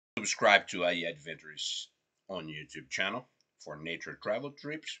Subscribe to IE Adventures on YouTube channel for nature travel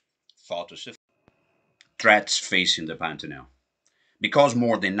trips, photos, threats facing the Pantanal. Because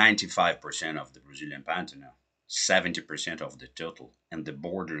more than 95% of the Brazilian Pantanal, 70% of the total, and the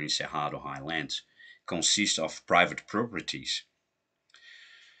bordering Cerrado highlands consist of private properties,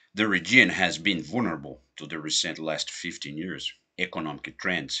 the region has been vulnerable to the recent last 15 years economic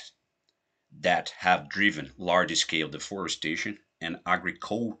trends that have driven large-scale deforestation and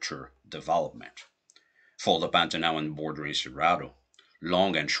agriculture development. For the Pantanal and bordering Cerrado,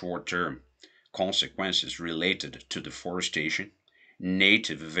 long and short-term consequences related to deforestation,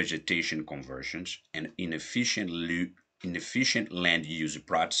 native vegetation conversions, and inefficient land use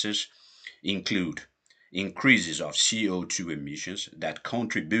practices include increases of CO2 emissions that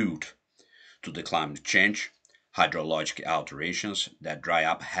contribute to the climate change, hydrologic alterations that dry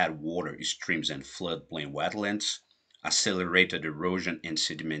up headwater streams and floodplain wetlands, accelerated erosion and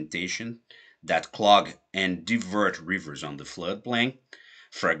sedimentation that clog and divert rivers on the floodplain,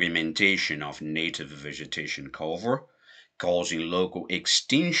 fragmentation of native vegetation cover, causing local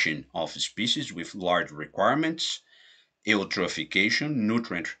extinction of species with large requirements, eutrophication,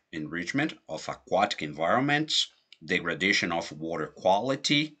 nutrient enrichment of aquatic environments, degradation of water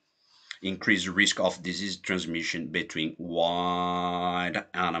quality, increased risk of disease transmission between wild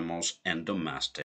animals and domestic